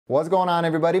What's going on,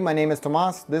 everybody? My name is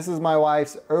Tomas. This is my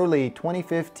wife's early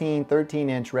 2015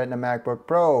 13-inch Retina MacBook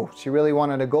Pro. She really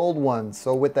wanted a gold one,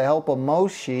 so with the help of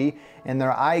Moshi and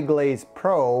their iGlaze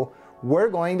Pro, we're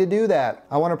going to do that.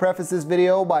 I want to preface this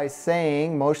video by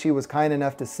saying Moshi was kind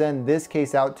enough to send this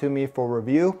case out to me for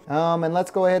review. And let's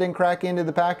go ahead and crack into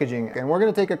the packaging. And we're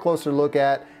going to take a closer look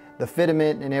at the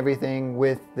fitment and everything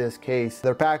with this case.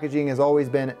 Their packaging has always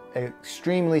been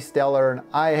extremely stellar, and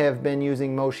I have been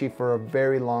using Moshi for a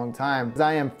very long time.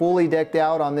 I am fully decked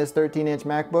out on this 13-inch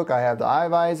MacBook. I have the eye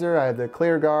visor, I have the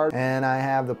clear guard, and I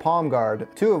have the palm guard,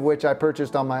 two of which I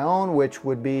purchased on my own, which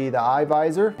would be the eye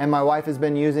visor. And my wife has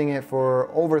been using it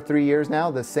for over 3 years now,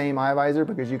 the same eye visor,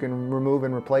 because you can remove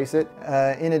and replace it,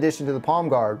 in addition to the palm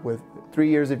guard with 3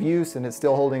 years of use, and it's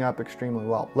still holding up extremely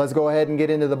well. Let's go ahead and get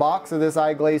into the box of this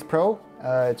iGlaze Pro.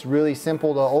 It's really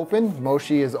simple to open.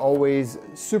 Moshi is always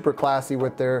super classy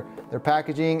with their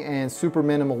packaging and super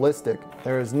minimalistic.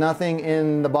 There is nothing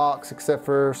in the box except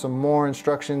for some more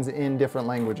instructions in different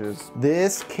languages.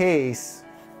 This case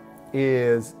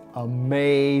is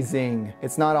amazing.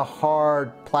 It's not a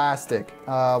hard plastic.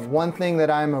 One thing that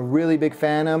I'm a really big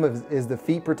fan of is the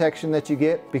feet protection that you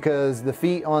get, because the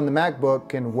feet on the MacBook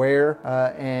can wear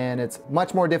and it's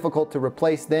much more difficult to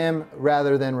replace them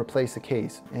rather than replace a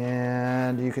case.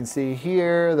 And you can see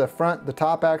here the front, the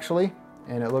top actually,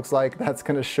 and it looks like that's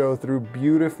going to show through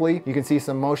beautifully. You can see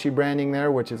some Moshi branding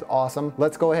there, which is awesome.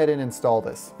 Let's go ahead and install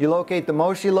this. You locate the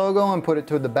Moshi logo and put it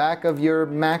to the back of your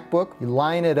MacBook. You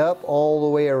line it up all the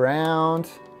way around,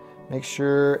 make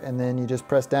sure, and then you just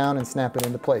press down and snap it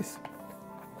into place.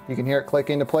 You can hear it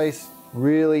click into place.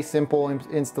 Really simple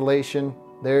installation.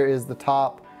 There is the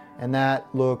top, and that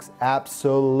looks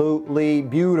absolutely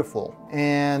beautiful.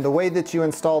 And the way that you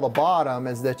install the bottom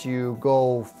is that you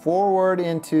go forward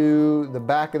into the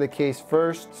back of the case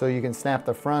first, so you can snap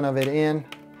the front of it in.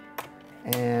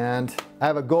 And I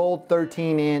have a gold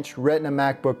 13-inch Retina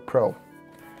MacBook Pro,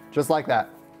 just like that.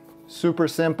 Super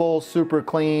simple, super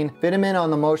clean. Fitment on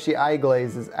the Moshi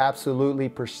iGlaze is absolutely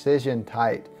precision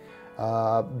tight.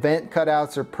 Vent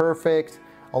cutouts are perfect.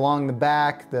 Along the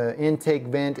back, the intake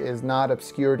vent is not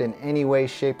obscured in any way,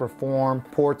 shape, or form.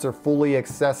 Ports are fully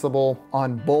accessible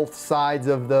on both sides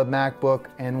of the MacBook,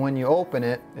 and when you open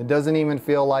it, it doesn't even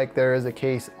feel like there is a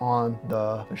case on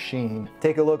the machine.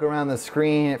 Take a look around the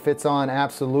screen. It fits on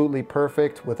absolutely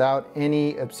perfect without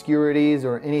any obscurities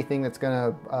or anything that's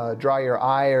gonna draw your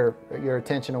eye or your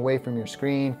attention away from your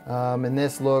screen. And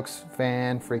this looks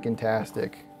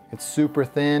fan-freaking-tastic. It's super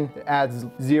thin. It adds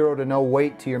 0 to no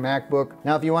weight to your MacBook.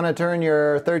 Now, if you want to turn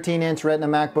your 13-inch Retina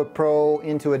MacBook Pro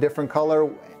into a different color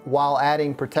while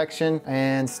adding protection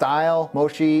and style,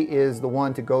 Moshi is the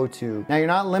one to go to. Now, you're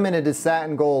not limited to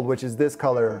satin gold, which is this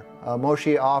color.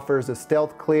 Moshi offers a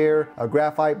stealth clear, a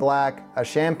graphite black, a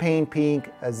champagne pink,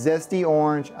 a zesty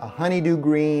orange, a honeydew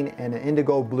green, and an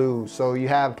indigo blue. So you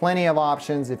have plenty of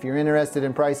options. If you're interested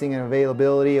in pricing and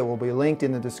availability, it will be linked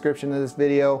in the description of this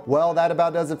video. Well, that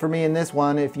about does it for me in this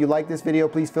one. If you like this video,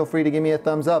 please feel free to give me a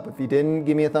thumbs up. If you didn't,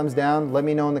 give me a thumbs down. Let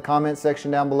me know in the comments section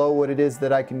down below what it is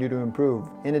that I can do to improve.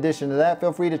 In addition to that,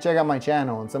 feel free to check out my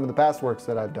channel and some of the past works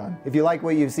that I've done. If you like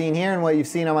what you've seen here and what you've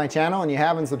seen on my channel and you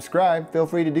haven't subscribed, feel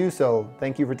free to do so.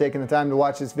 Thank you for taking the time to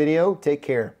watch this video. Take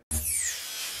care.